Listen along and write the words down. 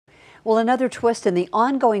Well, another twist in the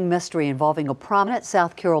ongoing mystery involving a prominent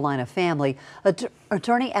South Carolina family.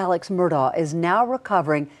 Attorney Alex Murdaugh is now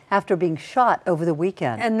recovering after being shot over the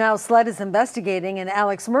weekend. And now SLED is investigating, and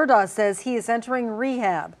Alex Murdaugh says he is entering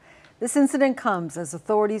rehab. This incident comes as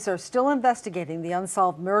authorities are still investigating the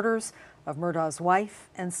unsolved murders of Murdaugh's wife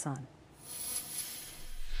and son.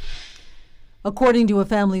 According to a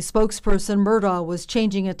family spokesperson, Murdaugh was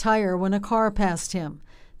changing a tire when a car passed him.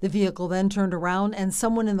 The vehicle then turned around and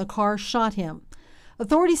someone in the car shot him.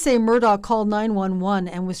 Authorities say Murdaugh called 911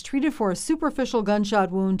 and was treated for a superficial gunshot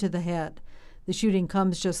wound to the head. The shooting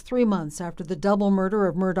comes just 3 months after the double murder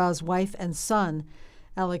of Murdaugh's wife and son.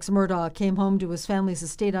 Alex Murdaugh came home to his family's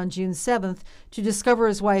estate on June 7th to discover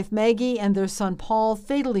his wife Maggie and their son Paul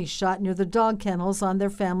fatally shot near the dog kennels on their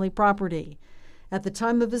family property. At the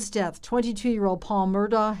time of his death, 22-year-old Paul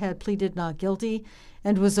Murdaugh had pleaded not guilty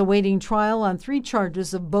and was awaiting trial on 3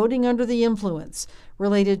 charges of boating under the influence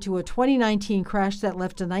related to a 2019 crash that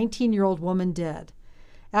left a 19-year-old woman dead.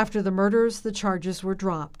 After the murders, the charges were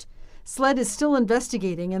dropped. SLED is still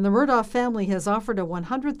investigating, and the Murdaugh family has offered a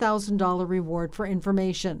 $100,000 reward for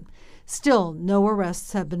information. Still, no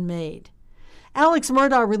arrests have been made. Alex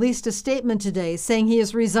Murdaugh released a statement today saying he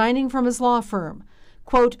is resigning from his law firm.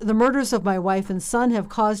 Quote, "The murders of my wife and son have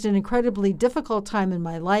caused an incredibly difficult time in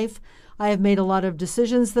my life. I have made a lot of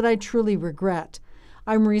decisions that I truly regret.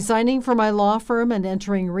 I'm resigning from my law firm and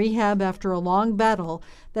entering rehab after a long battle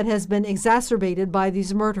that has been exacerbated by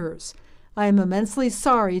these murders. I am immensely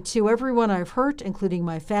sorry to everyone I've hurt, including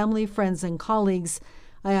my family, friends, and colleagues.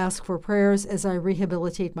 I ask for prayers as I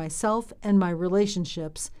rehabilitate myself and my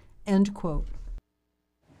relationships." End quote.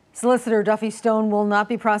 Solicitor Duffy Stone will not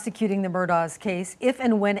be prosecuting the Murdaugh's case if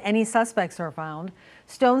and when any suspects are found.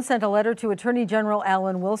 Stone sent a letter to Attorney General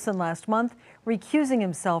Alan Wilson last month, recusing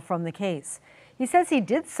himself from the case. He says he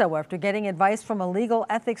did so after getting advice from a legal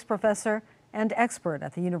ethics professor and expert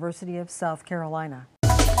at the University of South Carolina.